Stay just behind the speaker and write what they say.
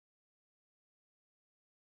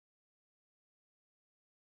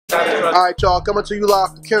Alright, y'all, coming to you live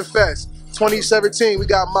from Chem Fest 2017. We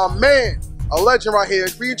got my man, a legend right here.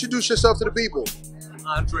 Reintroduce yourself to the people.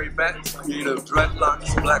 Andre Batts, creator of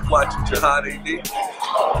Dreadlocks, Black Watch, and JihadA.D.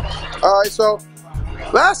 Alright, so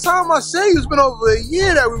last time I say it's been over a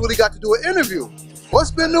year that we really got to do an interview.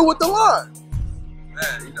 What's been new with the line?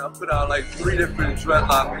 Man, you know, I put out like 3 different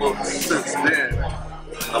Dreadlock books since then.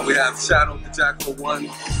 We have Shadow the Jackal 1,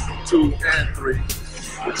 2, and 3.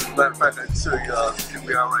 Which, as a matter of fact, I can show you, here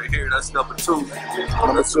we are right here. That's number 2.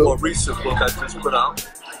 That's a more recent book I just put out.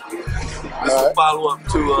 This is a follow-up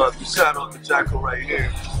to the Shadow the Jackal right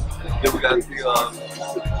here. Then we got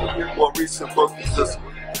the more recent book, this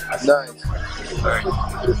one. Nice. Right.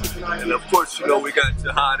 And of course, you know, we got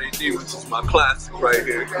JihadA.D, which is my classic right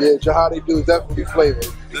here. Yeah, JihadA.D is definitely flavored.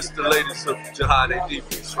 This is the latest of JihadA.D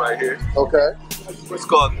piece right here. Okay. It's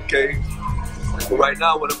called The Cave. But right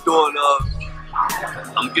now, what I'm doing,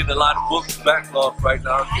 I'm getting a lot of books backlog right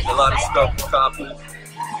now. I'm getting a lot of stuff accomplished.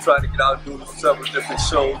 I'm trying to get out and do several different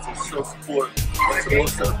shows and show support to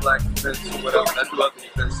most of the black events or whatever. I do other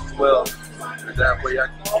events as well. And that way I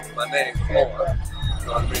can keep my name flowing. You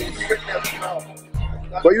know what I mean?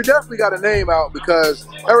 But you definitely got a name out because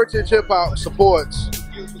HeritageHip-Hop supports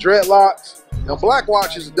Dreadlocks, and Black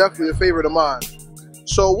Watch is definitely a favorite of mine.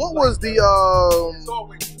 So what was the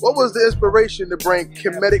inspiration to bring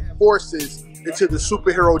Khemetic forces into the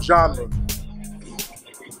superhero genre?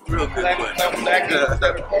 Real good question.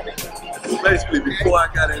 Basically, before I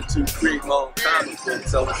got into creating my own comic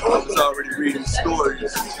books, I was already reading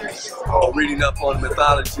stories or reading up on the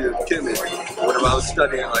mythology of Khemetic. Whenever I was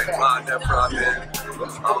studying like Ra Nephra-Men,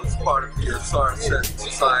 I was part of the Asar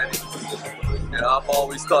Society. And I've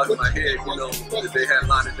always thought in my head, you know, that they had a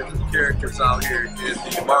lot of different characters out here in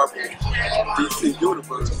the Marvel DC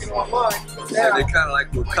universe. And they kind of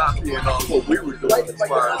like were copying on what we were doing as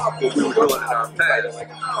far as what we were doing in our past.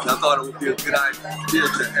 And I thought it would be a good idea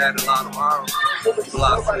to add a lot of our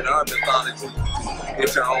philosophy and our mythology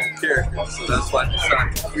into our own characters. So that's why I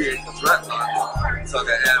decided to create the Dreadlocks. So I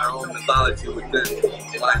can add our own mythology within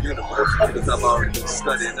my universe because I've already been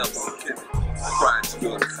studying up on Khemetic prior to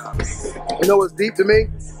doing the comics. You know what's deep to me?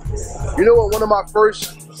 You know what one of my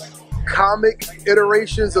first comic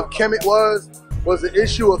iterations of Khemetic was the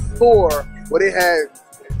issue of Thor where they had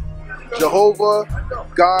Jehovah,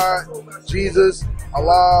 God, Jesus,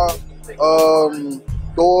 Allah,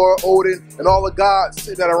 Thor, Odin, and all the gods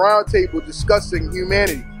sitting at a round table discussing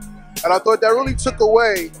humanity. And I thought that really took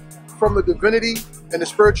away from the divinity and the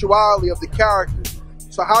spirituality of the characters.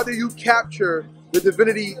 So how do you capture the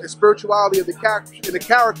divinity and spirituality of the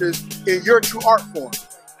characters in your true art form?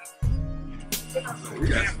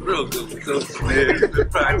 That's real good because man, you've been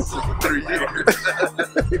practicing for 3 years.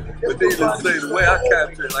 But needless to say, the way I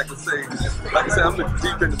capture it, like I say, I'm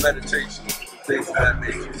deep into meditation, things of that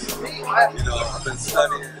nature. So, you know, I've been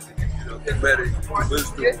studying, you know, Khemetic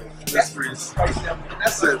wisdom, mysteries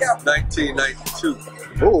since 1992.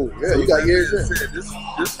 Oh, yeah, you got years in. This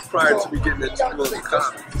is prior to me getting into doing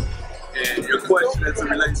comics. And your question as it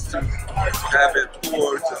relates to having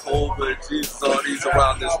Thor, Jehovah, Jesus, all these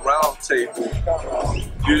around this round table,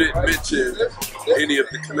 you didn't mention any of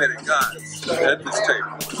the Khemetic gods at this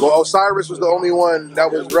table. Well, Osiris was the only one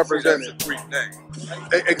that was represented. That's a Greek name.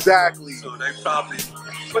 Exactly. So they probably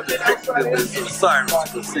depicted him as Osiris.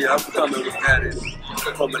 But see, I'm coming at it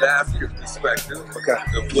from an African perspective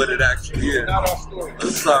of what it actually is.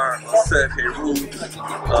 Asar, Aset, Heru,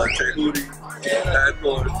 Tehudi,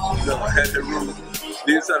 Hathor, Heru.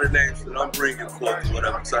 These are the names that I'm bringing forth,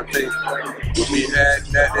 whatever. So I think with me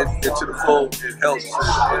adding that into the fold, it helps in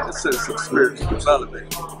the sense of spiritual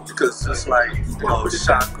development. Because just like, you know,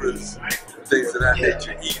 chakras, things of that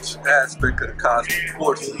nature, each aspect of the cosmic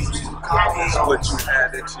forces is what you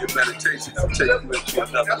add into your meditation to take you into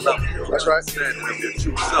another level. That's right. Understanding of your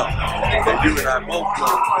true self. And you and I both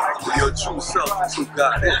know that your true self, the true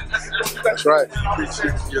God is. That's right. You reach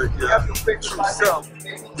your true self,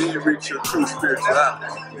 then you reach your true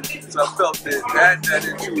spirituality. So I felt that adding that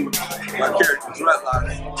into my character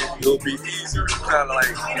Dreadlocks, it'll be easier to kind of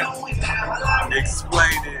like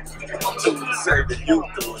explain it to, say, the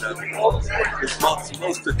youth or whatever. Because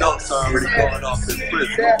most adults are already going off in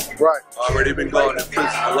prison. Right. Already been going in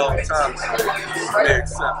prison a long time, so they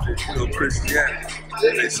accepted, you know, Christianity.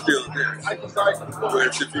 And they still there.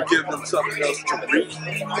 Whereas if you give them something else to read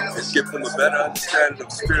and give them a better understanding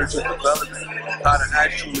of spiritual development, how to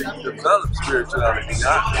actually develop spirituality,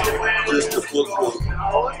 not just a book of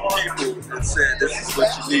people and saying this is what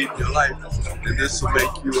you need in your life and this will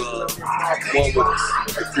make you one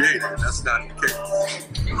with the Creator. That's not the case.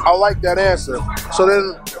 I like that answer. So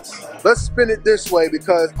then, let's spin it this way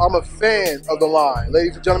because I'm a fan of the line.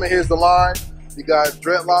 Ladies and gentlemen, here's the line. You got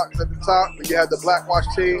dreadlocks at the top, and you have the Black Watch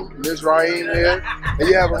team, Ms. Raheem here, and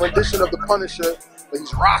you have a rendition of the Punisher, but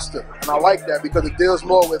he's Rasta, and I like that because it deals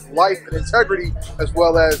more with life and integrity as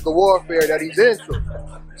well as the warfare that he's into.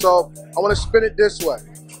 So I want to spin it this way.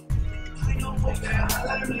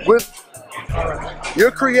 With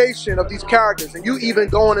your creation of these characters, and you even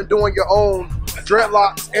going and doing your own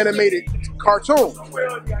dreadlocks animated cartoon,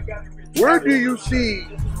 where do you see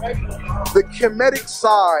the Khemetic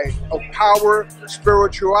side of power,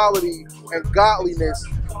 spirituality, and godliness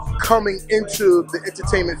coming into the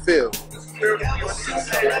entertainment field?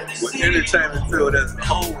 With entertainment field as a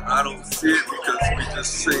whole, I don't see it because we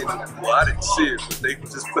just seen, well, I didn't see it, but they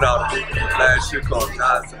just put out a movie last year called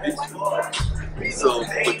JihadA.D. So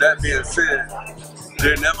with that being said,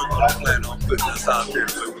 they're never going to plan on putting us out there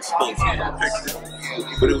where we're supposed to be depicted.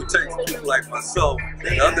 But it would take people like myself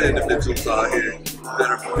and other individuals out here that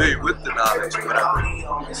are familiar with the knowledge or whatever,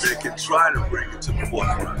 they can try to bring it to the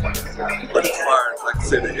forefront. But as far as, like I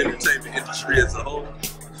said, the entertainment industry as a whole,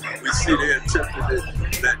 we see they attempted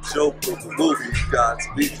that joke of the movie, God's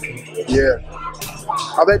Legion. Yeah.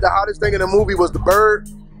 I think the hottest thing in the movie was the bird,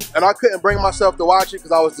 and I couldn't bring myself to watch it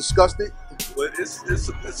because I was disgusted. But it's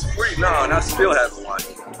free now, and I still haven't watched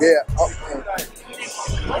it. Yeah.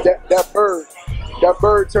 That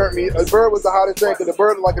bird turned me. A bird was the hottest thing because the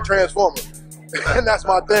bird looked like a transformer. And that's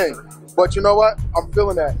my thing. But you know what? I'm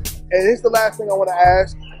feeling that. And here's the last thing I want to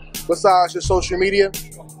ask, besides your social media.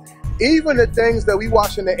 Even the things that we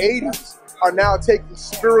watched in the 80s are now taking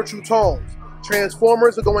spiritual tones.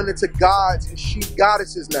 Transformers are going into gods and she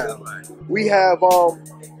goddesses now. We have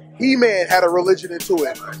He-Man had a religion into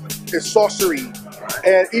it. It's sorcery.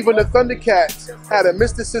 And even the Thundercats had a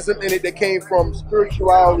mysticism in it that came from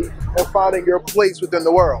spirituality and finding your place within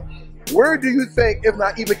the world. Where do you think, if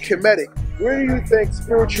not even Khemetic, where do you think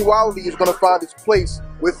spirituality is going to find its place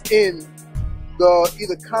within the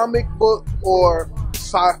either comic book or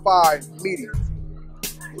sci-fi media?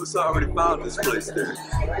 Well, it's already found this place there.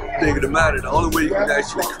 Think of the matter, the only way you can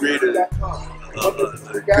actually create a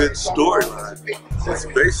good storyline is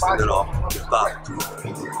basing it off mythology.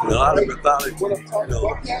 And a lot of mythology,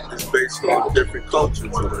 is based on different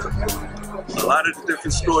cultures. A lot of the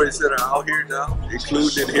different stories that are out here now,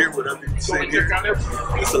 including here, whatever you say here,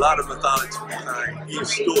 there's a lot of mythology behind each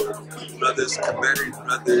story. Whether it's Khemetic,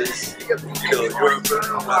 whether it's, Yoruba,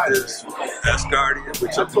 whether it's Asgardian,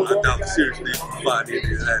 which I doubt seriously find any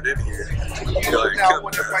of that in here. In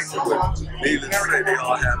Khemetic, needless to say, they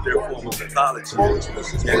all have their form of mythology.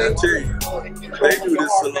 And I tell you, they knew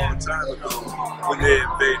this a long time ago when they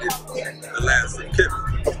invaded the lands of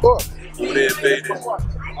Khemetic. Of course. When they invaded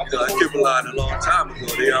Kibbalah a long time ago,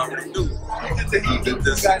 they already knew that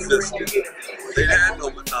this existed. They had no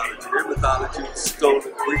mythology. Their mythology was stolen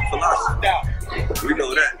Greek philosophy. We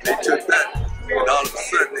know that. They took that, and all of a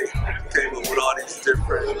sudden they came up with all these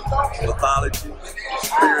different mythology,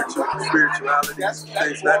 spirituality,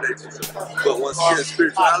 things of that nature. But once again,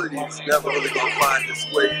 spirituality is never really going to find its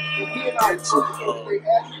way into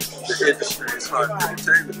the industry as far as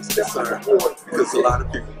entertainment is concerned, because a lot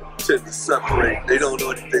of people tend to separate. They don't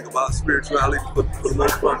know anything about spirituality for the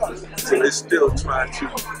most part, so they still try to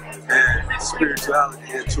add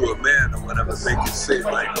spirituality into a man or whatever, make it seem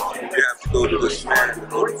like you have to go to this man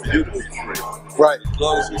in order for you to be free. Right. As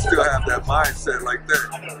long as we still have that mindset like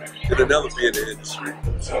that, it'll never be in the industry.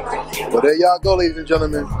 Well, there y'all go, ladies and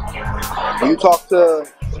gentlemen. When you talk to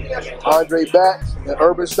Andre Batts and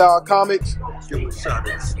Urban Style Comics, Give him a shot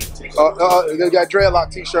at this. they got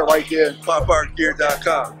Dreadlock t-shirt right there.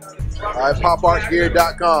 PopArtGear.com. All right,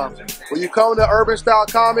 PopArtGear.com. When you come to Urban Style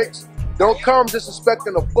Comics, don't come just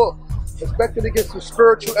expecting a book. Expecting to get some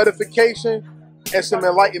spiritual edification and some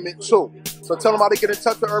enlightenment too. So tell them how to get in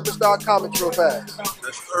touch with Urban Style Comics real fast.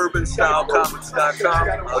 That's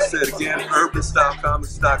UrbanStyleComics.com. I'll say it again,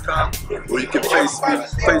 UrbanStyleComics.com. Or you can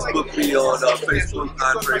Facebook me on Facebook,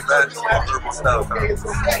 Andre Batts, or Urban Style Comics.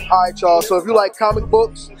 All right, y'all. So if you like comic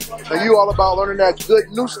books and you all about learning that good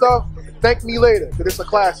new stuff, thank me later, because it's a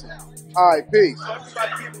classic. All right, peace.